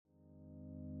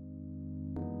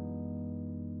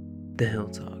The Hill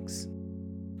Talks,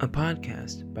 a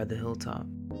podcast by The Hilltop.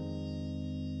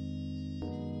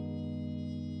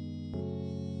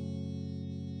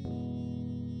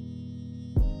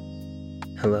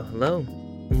 Hello,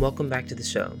 and welcome back to the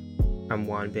show. I'm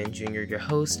Juan Ben Jr., your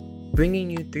host,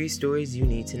 bringing you 3 stories you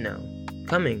need to know,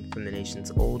 coming from the nation's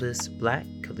oldest Black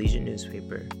collegiate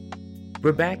newspaper.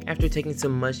 We're back after taking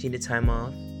some much-needed time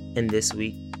off, and this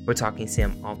week, we're talking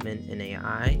Sam Altman and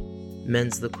AI,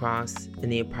 men's lacrosse,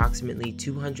 and the approximately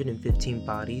 215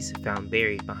 bodies found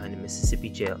buried behind a Mississippi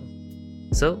jail.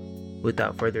 So,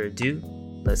 without further ado,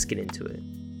 let's get into it.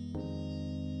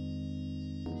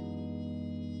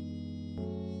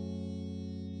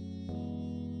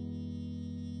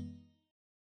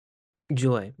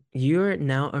 Joy, you're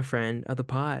now a friend of the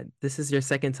pod. This is your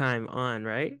second time on,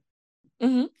 right?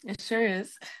 It sure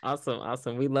is.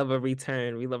 Awesome. We love a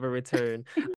return.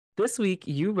 This week,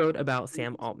 you wrote about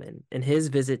Sam Altman and his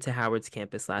visit to Howard's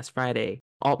campus last Friday.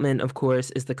 Altman, of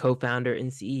course, is the co-founder and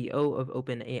CEO of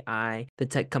OpenAI, the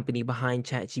tech company behind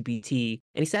ChatGPT,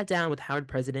 and he sat down with Howard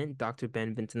President Dr.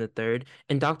 Ben Vinton III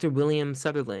and Dr. William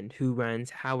Sutherland, who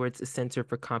runs Howard's Center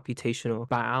for Computational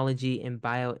Biology and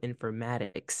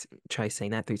Bioinformatics. Try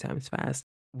saying that 3 times fast.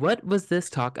 What was this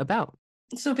talk about?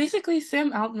 So basically,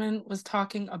 Sam Altman was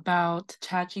talking about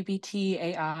ChatGPT,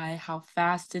 AI, how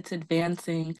fast it's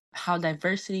advancing, how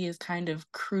diversity is kind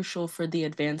of crucial for the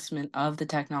advancement of the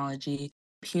technology.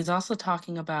 He's also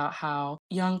talking about how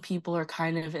young people are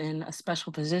kind of in a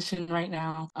special position right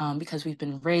now because we've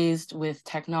been raised with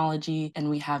technology and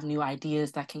we have new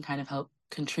ideas that can kind of help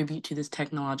contribute to this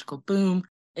technological boom.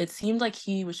 It seemed like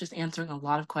he was just answering a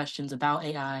lot of questions about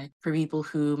AI for people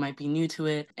who might be new to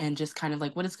it and just kind of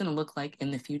like what it's going to look like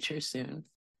in the future soon.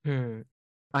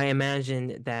 I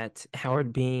imagine that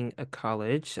Howard being a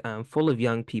college full of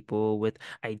young people with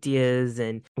ideas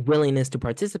and willingness to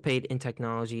participate in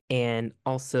technology, and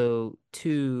also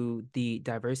to the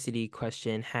diversity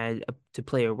question had to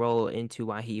play a role into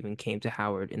why he even came to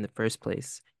Howard in the first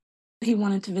place. He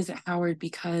wanted to visit Howard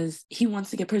because he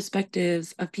wants to get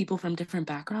perspectives of people from different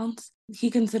backgrounds. He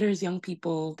considers young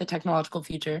people the technological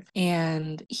future.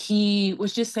 And he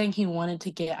was just saying he wanted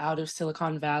to get out of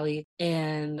Silicon Valley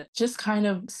and just kind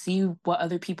of see what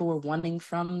other people were wanting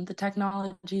from the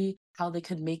technology, how they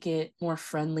could make it more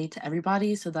friendly to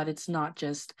everybody so that it's not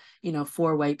just,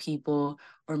 for white people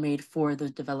or made for the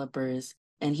developers.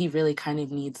 And he really kind of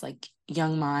needs like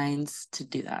young minds to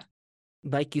do that.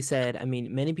 Like you said, I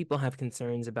mean, many people have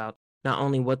concerns about not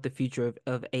only what the future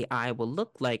of AI will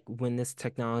look like when this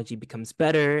technology becomes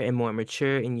better and more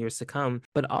mature in years to come,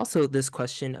 but also this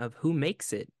question of who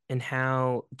makes it and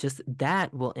how just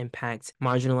that will impact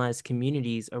marginalized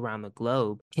communities around the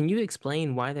globe. Can you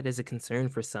explain why that is a concern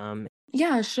for some?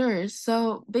 Yeah, sure.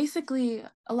 So basically,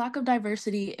 a lack of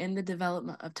diversity in the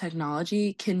development of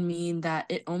technology can mean that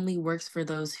it only works for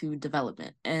those who develop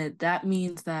it. And that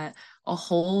means that a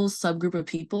whole subgroup of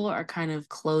people are kind of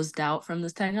closed out from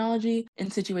this technology in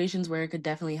situations where it could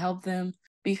definitely help them.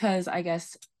 Because I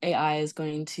guess AI is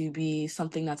going to be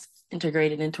something that's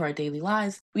integrated into our daily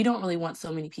lives. We don't really want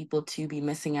so many people to be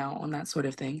missing out on that sort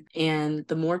of thing. And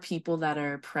the more people that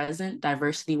are present,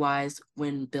 diversity wise,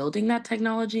 when building that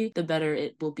technology, the better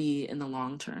it will be in the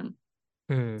long term.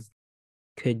 Hmm.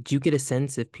 Could you get a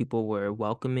sense if people were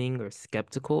welcoming or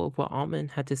skeptical of what Altman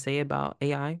had to say about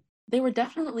AI? They were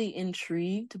definitely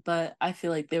intrigued, but I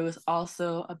feel like there was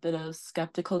also a bit of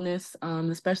skepticalness,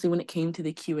 especially when it came to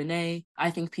the Q&A. I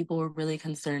think people were really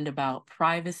concerned about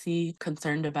privacy,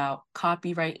 concerned about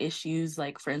copyright issues,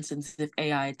 like, for instance, if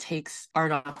AI takes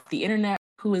art off the internet,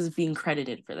 who is being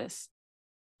credited for this?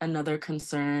 Another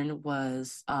concern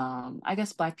was, I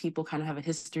guess Black people kind of have a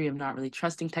history of not really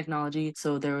trusting technology.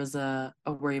 So there was a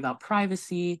worry about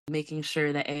privacy, making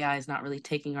sure that AI is not really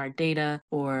taking our data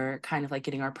or kind of like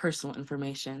getting our personal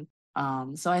information.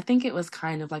 So I think it was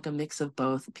kind of like a mix of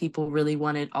both. People really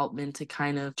wanted Altman to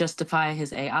kind of justify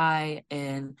his AI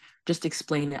and just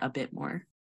explain it a bit more.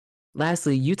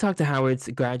 Lastly, you talked to Howard's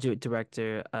graduate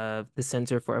director of the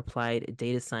Center for Applied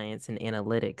Data Science and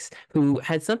Analytics, who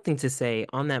had something to say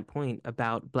on that point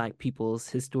about Black people's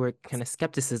historic kind of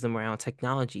skepticism around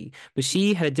technology. But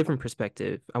she had a different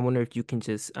perspective. I wonder if you can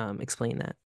just explain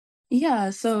that. Yeah,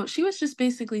 so she was just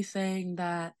basically saying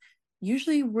that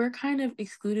usually we're kind of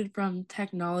excluded from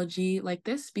technology like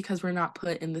this because we're not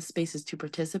put in the spaces to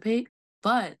participate.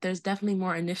 But there's definitely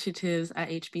more initiatives at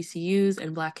HBCUs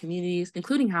and Black communities,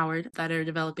 including Howard, that are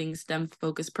developing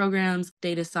STEM-focused programs,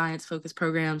 data science-focused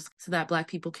programs, so that Black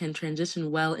people can transition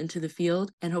well into the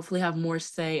field and hopefully have more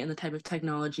say in the type of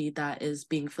technology that is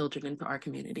being filtered into our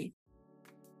community.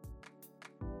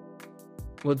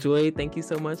 Well, Joy, thank you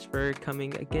so much for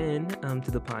coming again to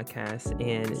the podcast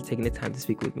and taking the time to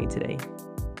speak with me today.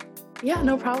 Yeah,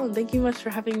 no problem. Thank you much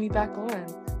for having me back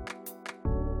on.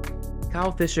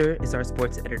 Kyle Fisher is our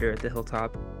sports editor at the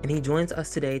Hilltop, and he joins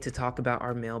us today to talk about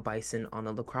our male bison on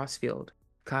the lacrosse field.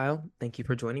 Kyle, thank you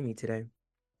for joining me today.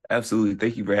 Absolutely.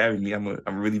 Thank you for having me. I'm a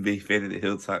really big fan of the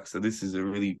Hilltop, so this is a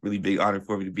really, really big honor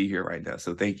for me to be here right now.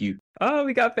 So thank you. Oh,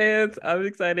 we got fans. I'm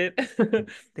excited.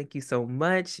 Thank you so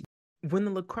much. When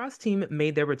the lacrosse team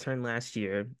made their return last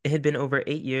year, it had been over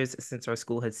 8 years since our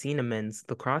school had seen a men's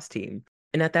lacrosse team.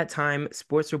 And at that time,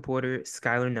 sports reporter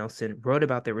Skylar Nelson wrote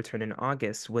about their return in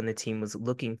August when the team was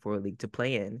looking for a league to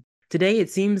play in. Today, it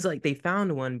seems like they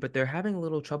found one, but they're having a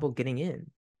little trouble getting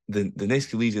in. The next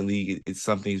collegiate league, it's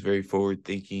something that's very forward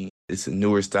thinking. It's a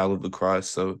newer style of lacrosse,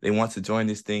 so they want to join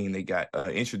this thing, and they got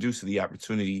introduced to the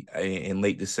opportunity in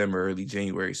late December, early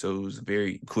January. So it was a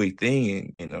very quick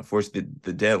thing, and unfortunately,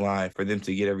 the deadline for them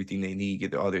to get everything they need,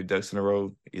 get all their ducks in a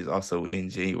row, is also in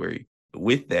January.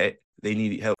 With that, they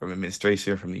needed help from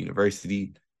administration, from the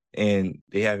university, and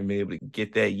they haven't been able to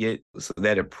get that yet. So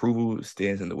that approval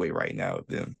stands in the way right now of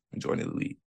them joining the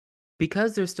league.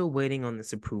 Because they're still waiting on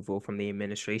this approval from the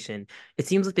administration, it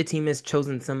seems like the team has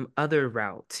chosen some other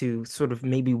route to sort of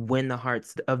maybe win the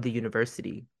hearts of the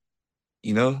university.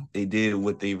 They did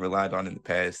what they relied on in the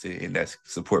past, and that's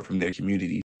support from their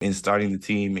community. In starting the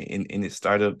team, in its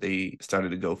startup, they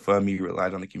started a GoFundMe,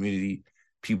 relied on the community,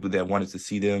 people that wanted to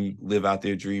see them live out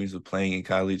their dreams of playing in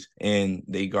college, and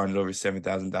they garnered over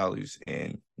 $7,000.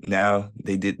 And now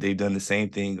they've done the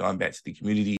same thing, gone back to the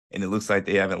community, and it looks like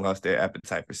they haven't lost their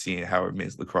appetite for seeing Howard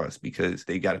men's lacrosse because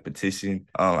they got a petition.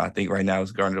 I think right now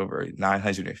it's garnered over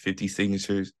 950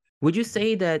 signatures. Would you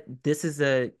say that this is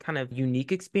a kind of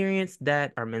unique experience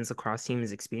that our men's lacrosse team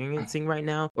is experiencing right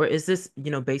now? Or is this,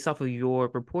 based off of your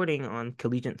reporting on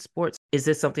collegiate sports, is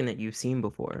this something that you've seen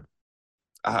before?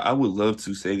 I would love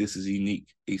to say this is a unique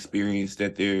experience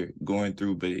that they're going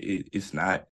through, but it's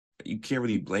not. You can't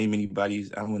really blame anybody.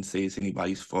 I wouldn't say it's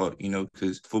anybody's fault,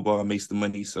 because football makes the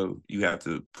money. So you have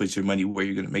to put your money where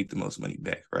you're going to make the most money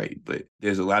back, right? But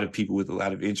there's a lot of people with a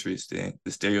lot of interest. And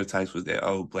the stereotypes was that,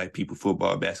 oh, Black people,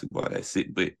 football, basketball, that's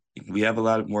it. But we have a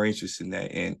lot of more interest in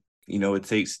that. And, it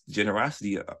takes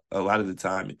generosity a lot of the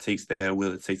time. It takes that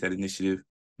will, it takes that initiative.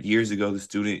 Years ago, the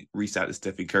student reached out to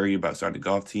Stephen Curry about starting a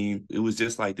golf team. It was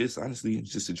just like this, honestly.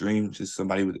 It's just a dream, just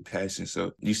somebody with a passion.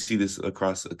 So you see this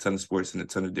across a ton of sports and a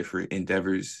ton of different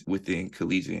endeavors within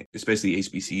collegiate, especially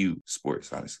HBCU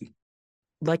sports, honestly.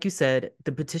 Like you said,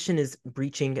 the petition is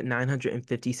reaching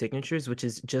 950 signatures, which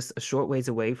is just a short ways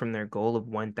away from their goal of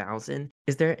 1,000.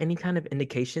 Is there any kind of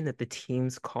indication that the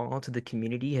team's call to the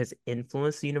community has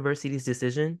influenced the university's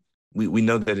decision? We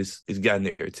know that it's gotten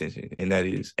their attention, and that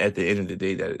is at the end of the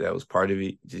day that was part of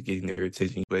it, just getting their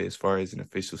attention. But as far as an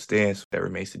official stance, that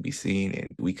remains to be seen, and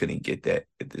we couldn't get that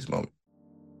at this moment.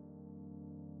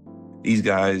 These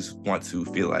guys want to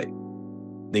feel like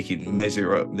they can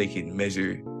measure up, they can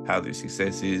measure how their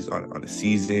success is on a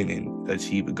season and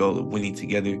achieve a goal of winning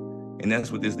together, and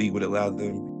that's what this league would allow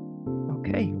them.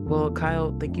 Okay. Well,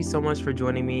 Kyle, thank you so much for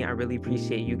joining me. I really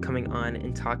appreciate you coming on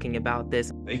and talking about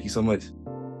this. Thank you so much.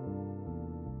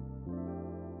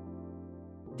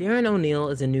 Darren O'Neill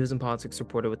is a news and politics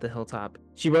reporter with the Hilltop.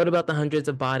 She wrote about the hundreds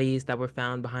of bodies that were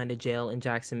found behind a jail in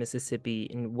Jackson, Mississippi,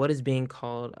 in what is being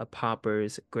called a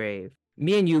pauper's grave.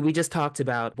 Me and you, we just talked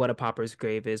about what a pauper's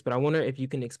grave is, but I wonder if you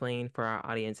can explain for our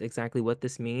audience exactly what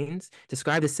this means.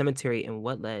 Describe the cemetery and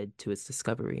what led to its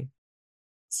discovery.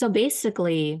 So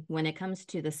basically, when it comes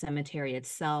to the cemetery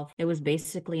itself, it was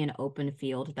basically an open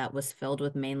field that was filled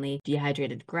with mainly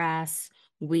dehydrated grass,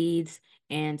 weeds,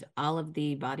 and all of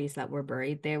the bodies that were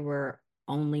buried there were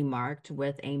only marked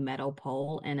with a metal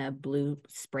pole and a blue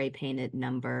spray painted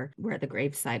number where the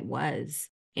gravesite was.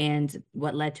 And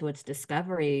what led to its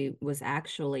discovery was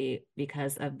actually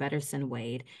because of Betterson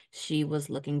Wade. She was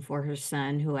looking for her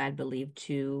son, who had believed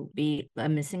to be a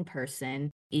missing person,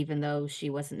 even though she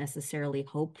wasn't necessarily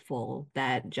hopeful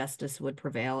that justice would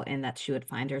prevail and that she would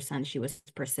find her son. She was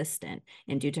persistent.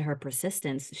 And due to her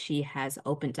persistence, she has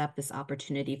opened up this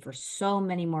opportunity for so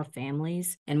many more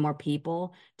families and more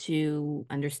people to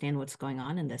understand what's going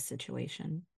on in this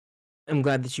situation. I'm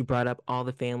glad that you brought up all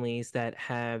the families that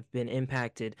have been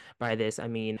impacted by this. I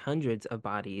mean, hundreds of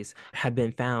bodies have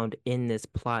been found in this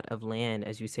plot of land,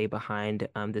 as you say, behind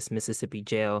this Mississippi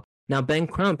jail. Now, Ben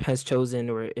Crump has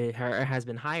chosen or has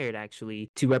been hired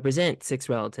actually to represent 6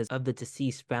 relatives of the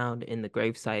deceased found in the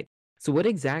gravesite. So what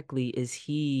exactly is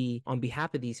he, on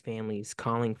behalf of these families,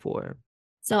 calling for?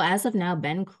 So as of now,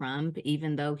 Ben Crump,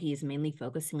 even though he's mainly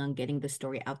focusing on getting the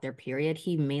story out there, period,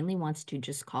 he mainly wants to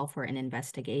just call for an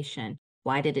investigation.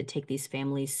 Why did it take these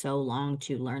families so long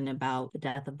to learn about the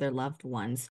death of their loved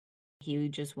ones? He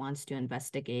just wants to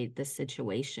investigate the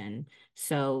situation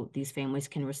so these families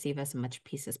can receive as much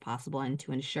peace as possible and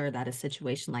to ensure that a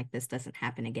situation like this doesn't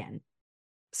happen again.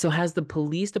 So has the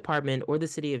police department or the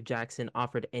city of Jackson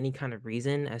offered any kind of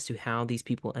reason as to how these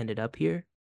people ended up here?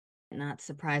 Not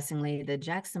surprisingly, the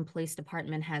Jackson Police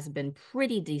Department has been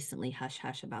pretty decently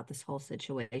hush-hush about this whole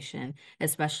situation,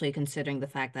 especially considering the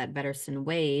fact that Betterson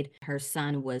Wade, her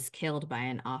son, was killed by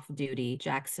an off-duty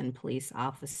Jackson police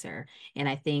officer. And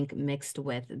I think mixed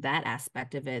with that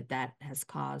aspect of it, that has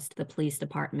caused the police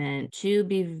department to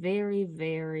be very,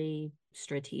 very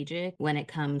strategic when it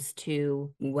comes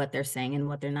to what they're saying and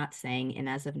what they're not saying. And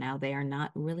as of now, they are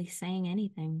not really saying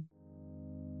anything.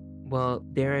 Well,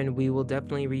 Darren, we will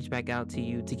definitely reach back out to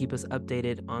you to keep us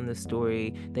updated on the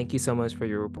story. Thank you so much for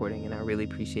your reporting, and I really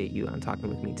appreciate you on talking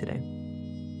with me today.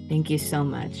 Thank you so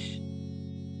much.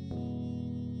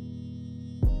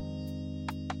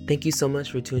 Thank you so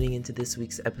much for tuning into this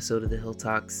week's episode of The Hill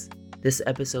Talks. This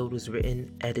episode was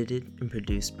written, edited, and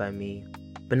produced by me,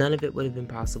 but none of it would have been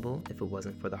possible if it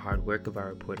wasn't for the hard work of our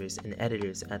reporters and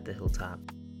editors at The Hilltop.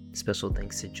 Special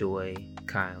thanks to Joy,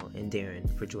 Kyle, and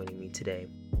Darren for joining me today.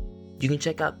 You can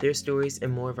check out their stories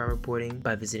and more of our reporting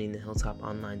by visiting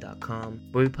thehilltoponline.com,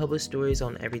 where we publish stories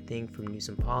on everything from news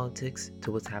and politics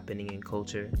to what's happening in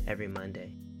culture every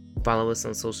Monday. Follow us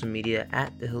on social media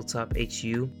at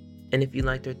thehilltophu, and if you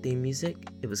liked our theme music,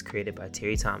 it was created by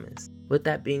Terry Thomas. With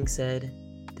that being said,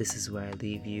 this is where I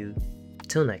leave you.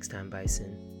 Till next time,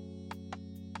 Bison.